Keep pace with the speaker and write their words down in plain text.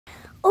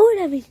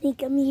Hola mis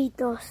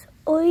amiguitos,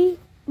 hoy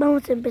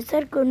vamos a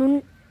empezar con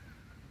un...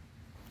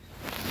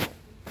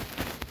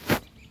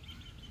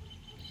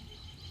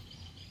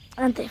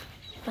 Antes,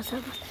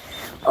 pasamos.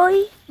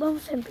 Hoy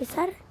vamos a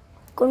empezar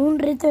con un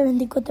reto de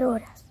 24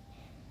 horas.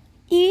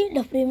 Y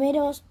los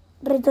primeros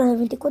retos de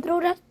 24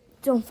 horas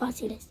son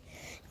fáciles.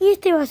 Y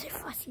este va a ser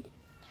fácil.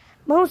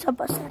 Vamos a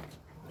pasar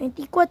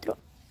 24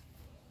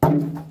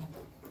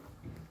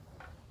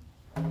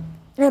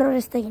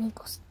 errores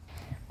técnicos.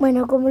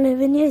 Bueno, como les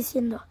venía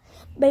diciendo,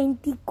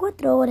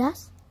 24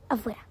 horas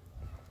afuera.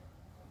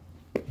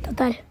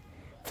 Total,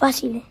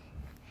 fácil.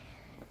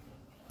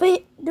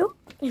 Pero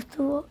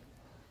estuvo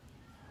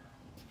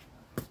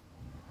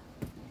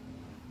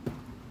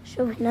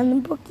lloviendo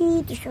un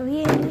poquito,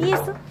 lloviendo y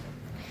eso.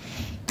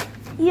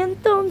 Y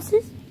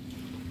entonces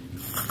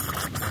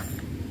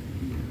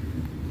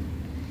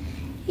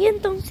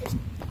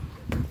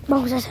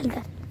vamos a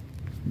saltar.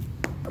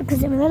 Porque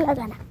se me da la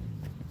gana.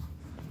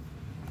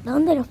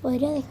 ¿Dónde los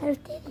podría dejar a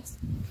ustedes?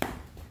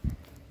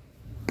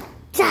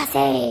 ¡Ya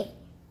sé!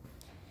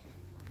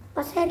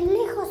 Va a ser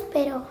lejos,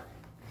 pero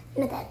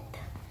no tanto.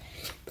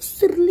 Va a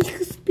ser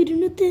lejos, pero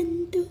no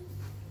tanto.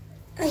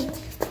 Ay.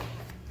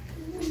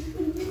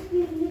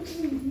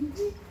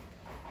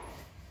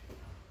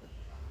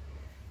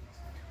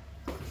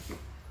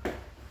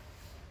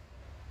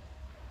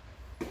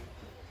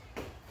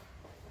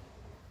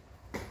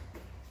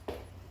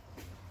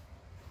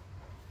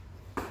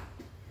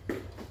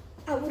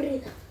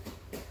 Aburrida.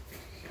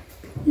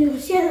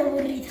 Demasiado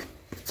aburrida.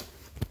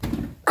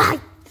 ¡Ay!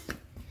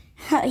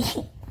 ¡Ay!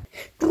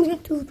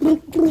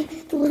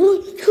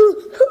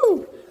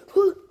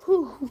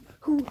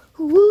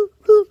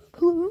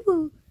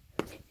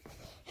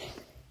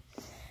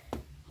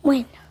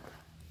 Bueno.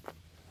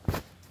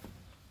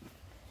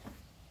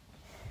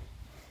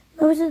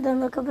 Me voy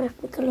sentando acá para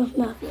explicarlos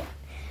más bien.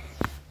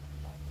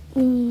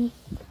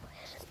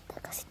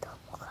 Está casi todo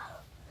mojado.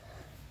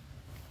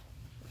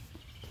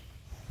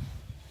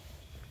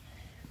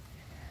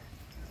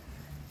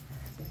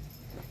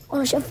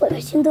 Bueno, ya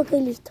fue, siento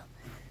que listo.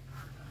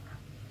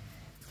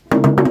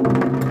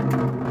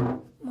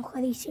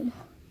 Mojadísimo.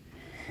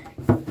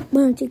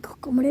 Bueno chicos,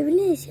 como les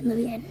venía diciendo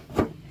bien,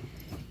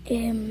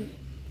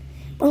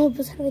 vamos a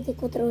pasar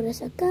 24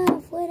 horas acá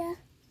afuera.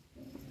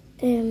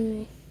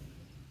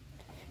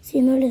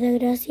 Si no les da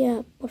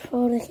gracia, por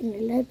favor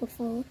dejen like, por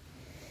favor.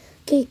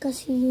 Que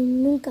casi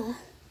nunca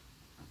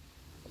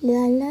le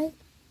dan like.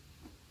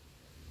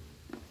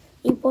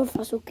 Y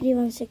porfa,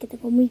 suscríbanse, que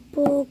tengo muy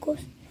pocos.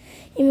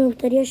 Y me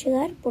gustaría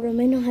llegar por lo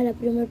menos a la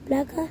primera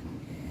placa.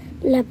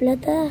 La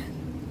placa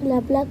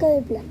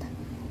de plata.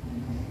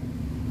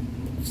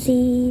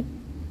 Si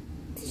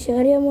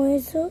llegaríamos a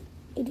eso,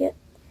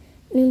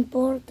 no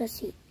importa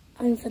si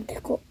hay un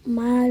festejo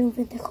malo, un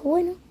festejo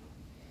bueno.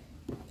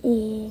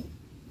 Y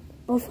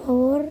por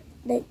favor,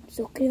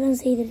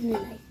 suscríbanse y denle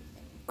like.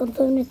 Con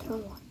todo nuestro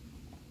amor.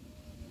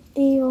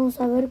 Y vamos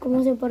a ver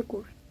cómo se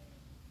parkour.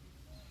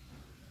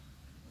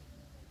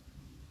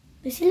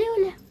 Decirle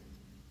hola.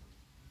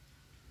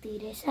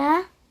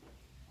 Tigresa.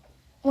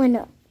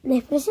 Bueno,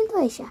 les presento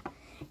a ella.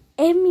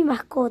 Es mi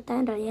mascota,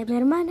 en realidad es mi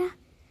hermana,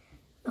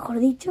 mejor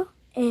dicho,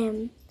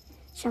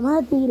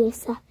 llamada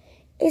Tigresa.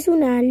 Es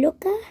una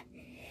loca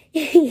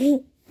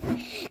que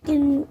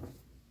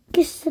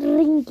es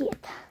re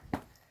inquieta.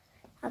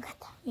 Acá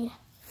está, mira.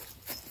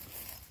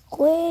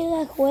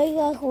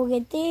 Juega,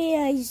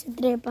 juguetea y se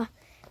trepa.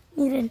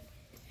 Miren,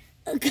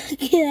 acá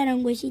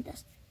quedaron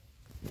huellitas.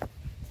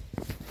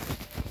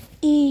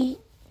 Y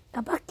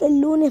capaz que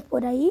el lunes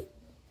por ahí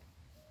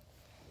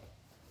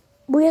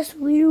voy a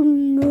subir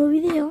un nuevo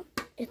video.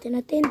 Estén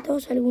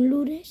atentos, algún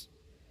lunes.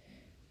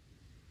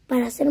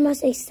 Para ser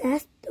más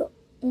exacto,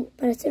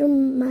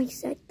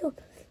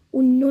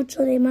 un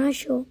 8 de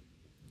mayo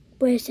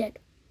puede ser.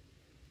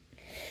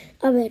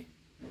 A ver,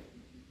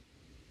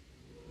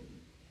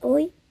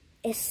 hoy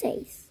es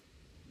 6.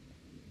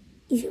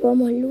 Y si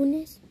vamos el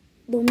lunes,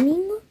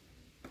 domingo,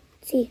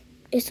 sí,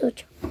 es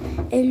 8.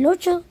 El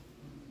 8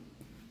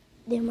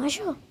 de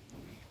mayo,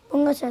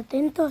 pónganse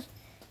atentos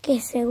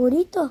que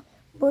segurito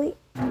voy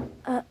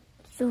a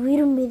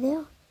subir un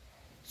video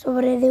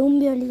de un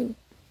violín.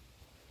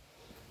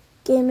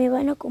 Que me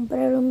van a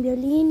comprar un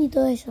violín y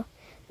todo eso.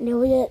 Les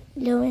voy a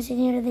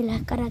enseñar de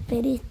las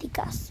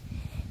características.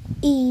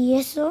 Y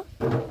eso.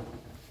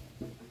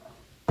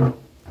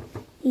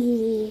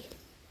 Y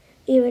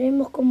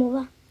veremos cómo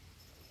va.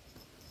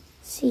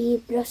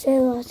 Si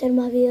procedo a hacer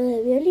más videos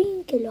de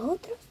violín que los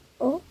otros.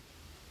 O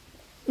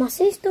más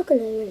esto que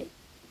lo de violín.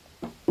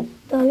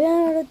 Todavía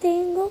no lo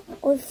tengo.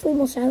 Hoy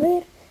fuimos a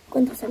ver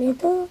cuánto sale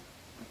todo.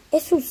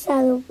 Es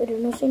usado, pero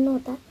no se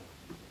nota.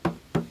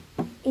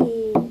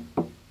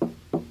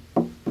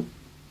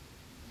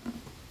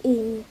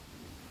 Y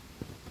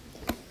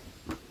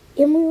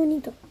es muy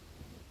bonito.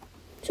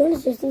 Yo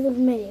necesito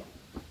un medio.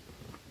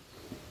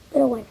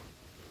 Pero bueno.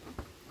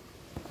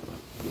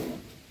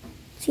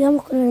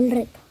 Sigamos con el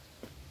reto.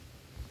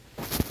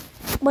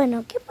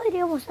 Bueno, ¿qué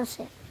podríamos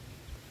hacer?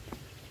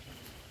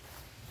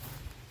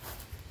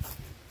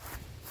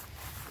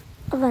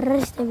 A agarrar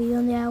este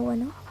bidón de agua,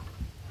 ¿no?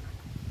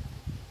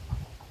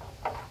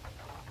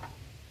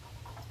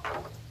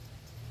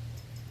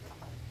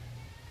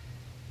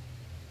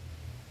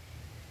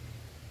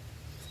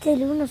 Que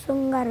algunos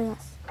son gargas.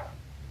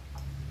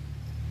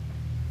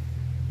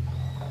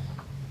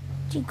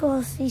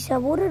 Chicos, si se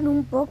aburren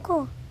un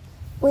poco,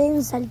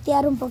 pueden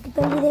saltear un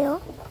poquito el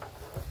video.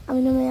 A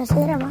mí no me hace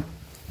drama.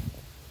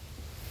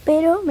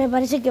 Pero me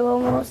parece que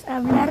vamos a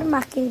hablar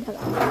más que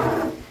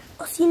grabar.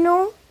 O si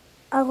no,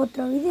 hago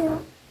otro video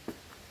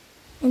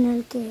en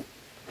el que,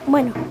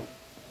 bueno,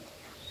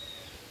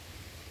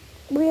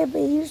 voy a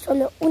pedir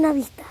solo una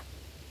vista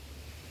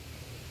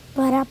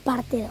para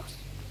parte 2.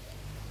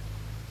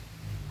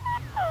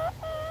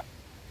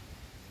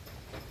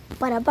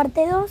 Para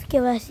parte 2, ¿qué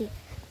va a decir?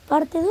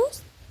 Parte 2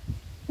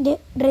 de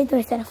reto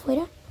de estar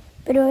afuera.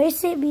 Pero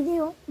ese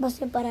video va a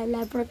ser para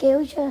hablar, porque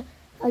hoy ya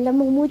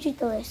hablamos mucho y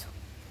todo eso.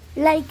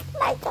 Like.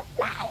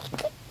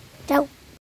 Chao.